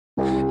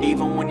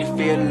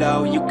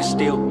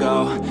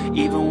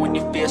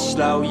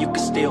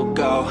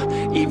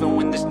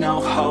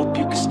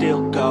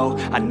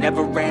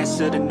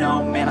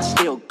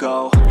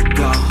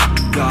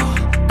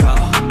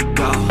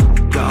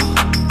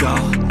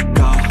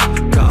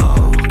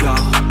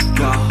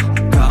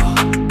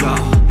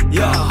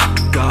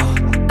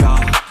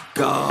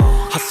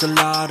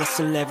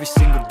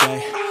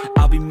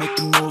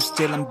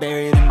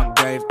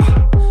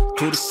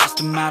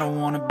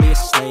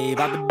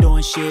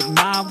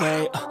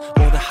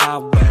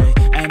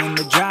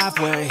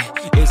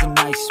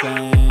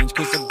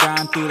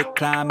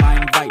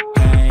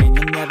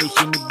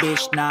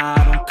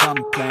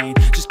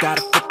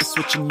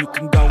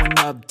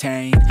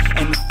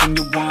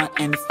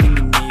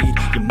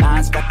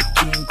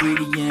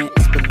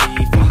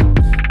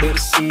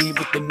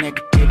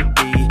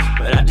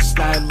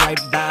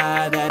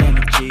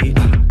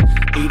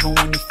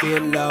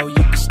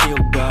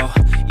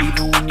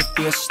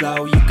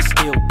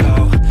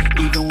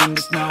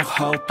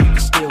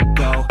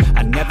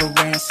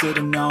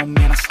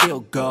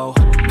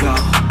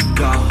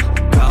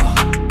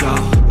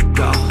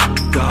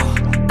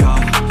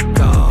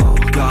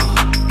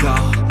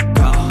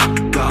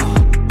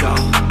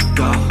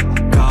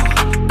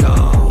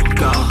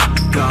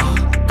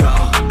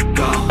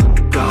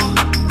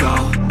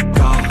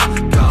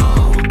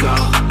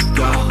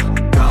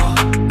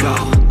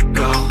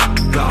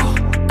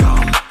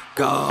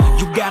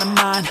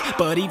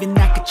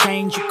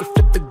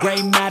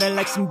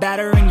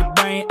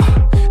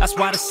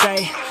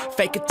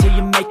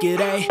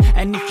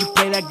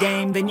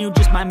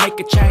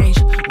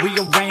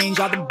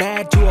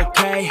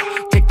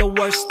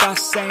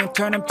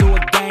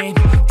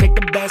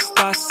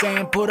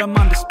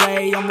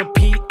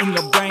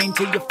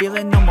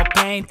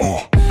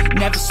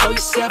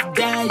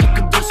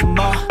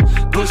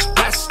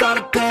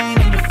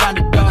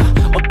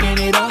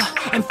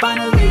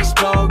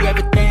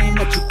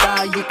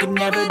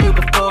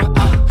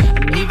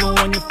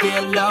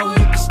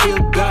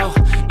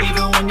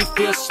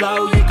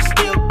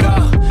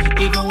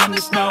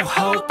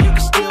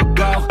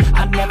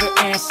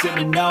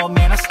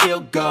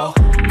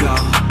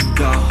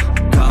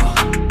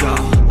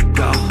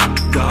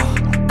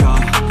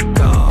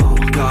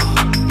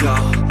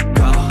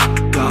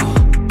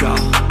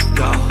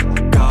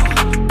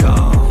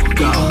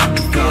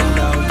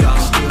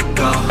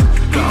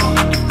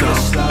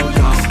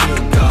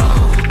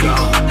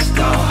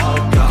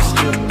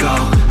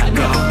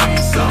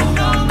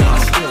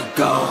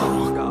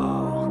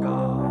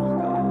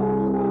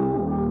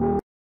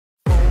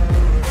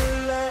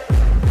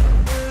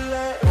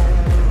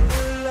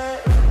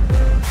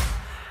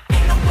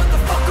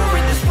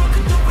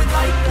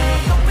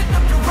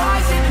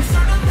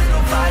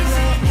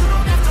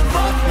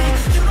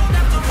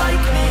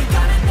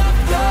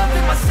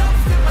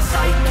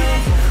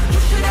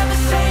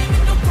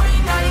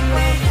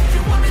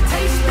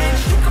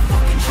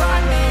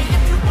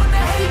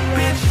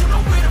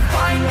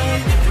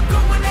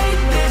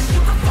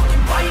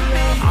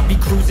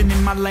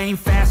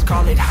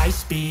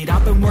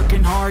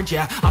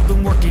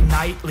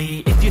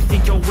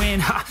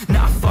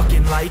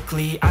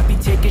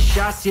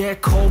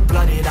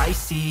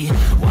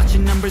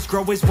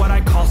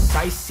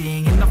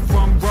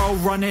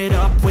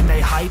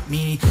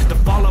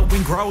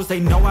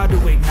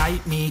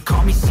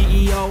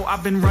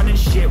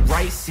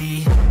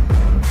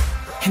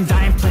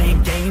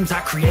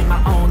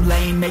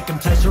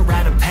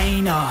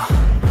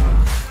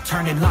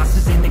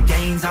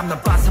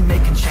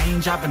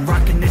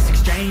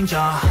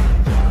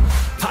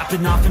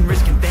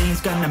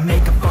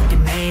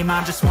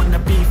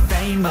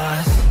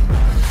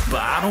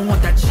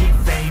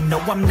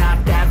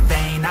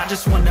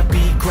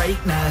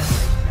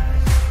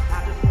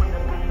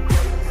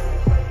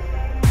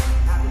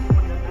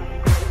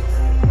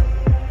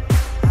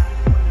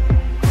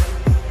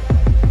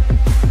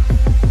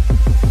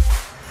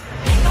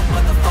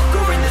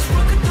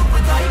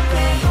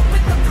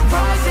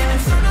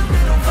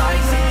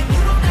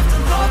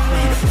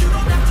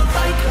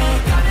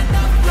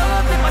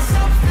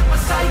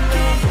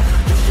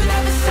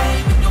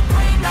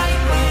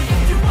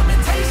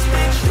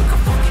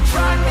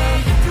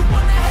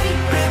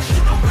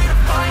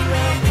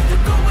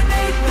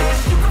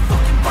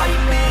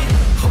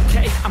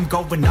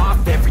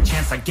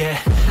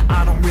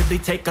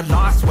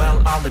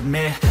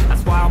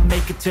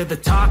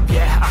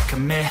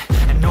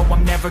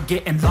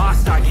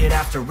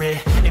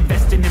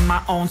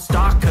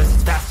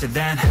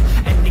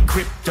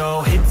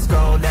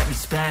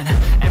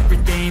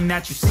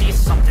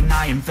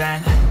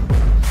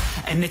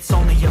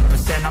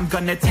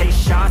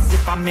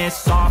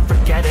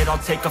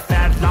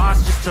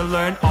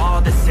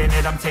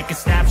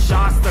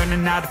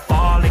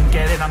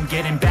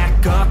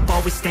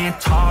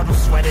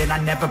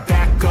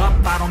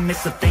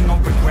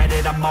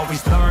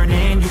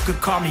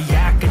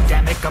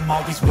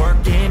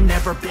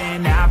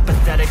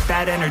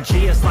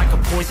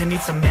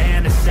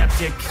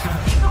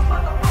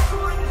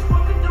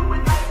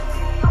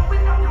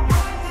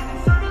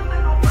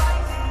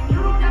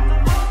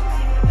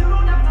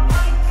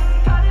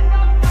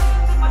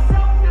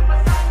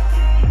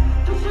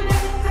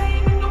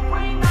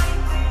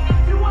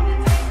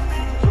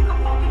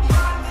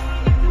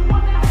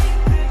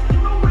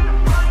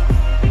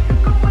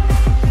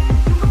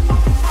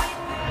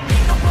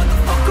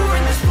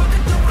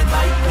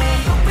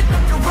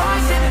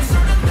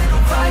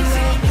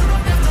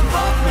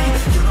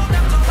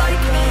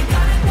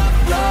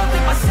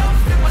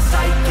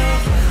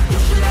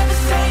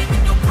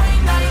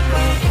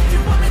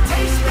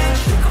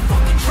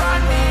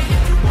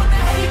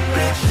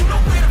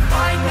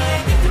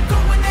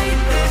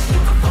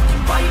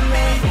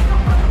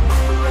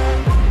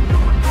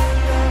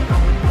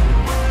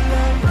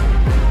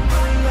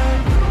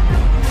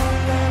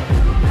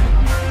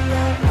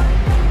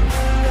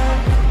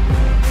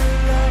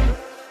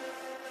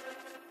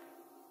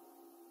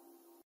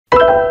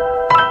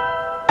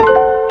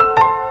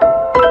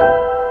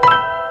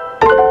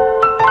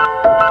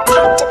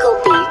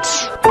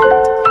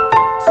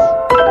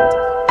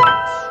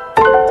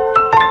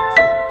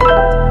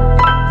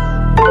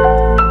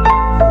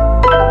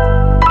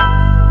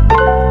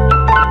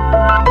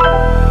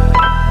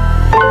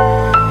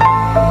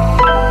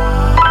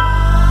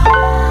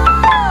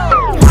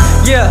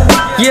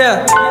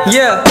yeah,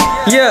 yeah,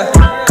 yeah.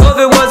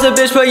 COVID was a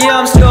bitch, but yeah,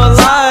 I'm still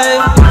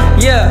alive.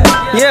 Yeah,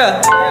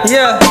 yeah,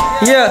 yeah,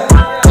 yeah.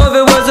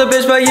 COVID was a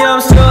bitch, but yeah,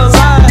 I'm still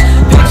alive.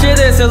 Picture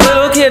this, a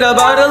little kid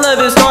about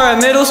 11, star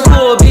at middle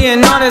school.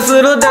 Being honest,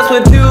 little Dex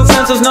with 2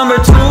 pencils, number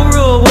 2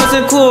 rule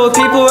wasn't cool.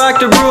 People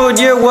acted rude,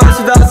 year was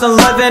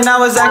 2011, I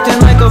was acting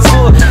like a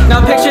fool.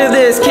 Now picture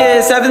this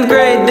kid, 7th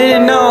grade,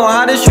 didn't know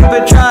how to shoot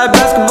but tried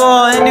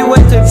basketball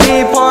anyway to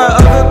be part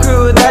of a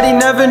crew that he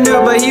never knew.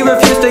 But he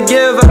refused to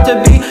give up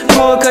to be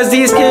cool, cause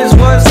these kids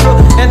was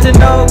cool. And to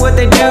know what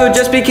they do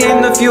just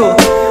became the fuel.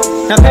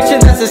 Now picture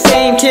that's the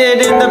same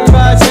kid in the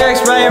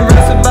projects, writing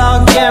raps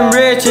about getting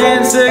rich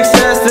and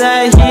success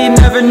that he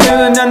never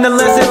knew.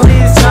 Nonetheless, at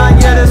least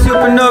not yet a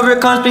supernova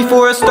comes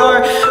before a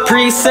star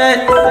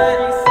preset.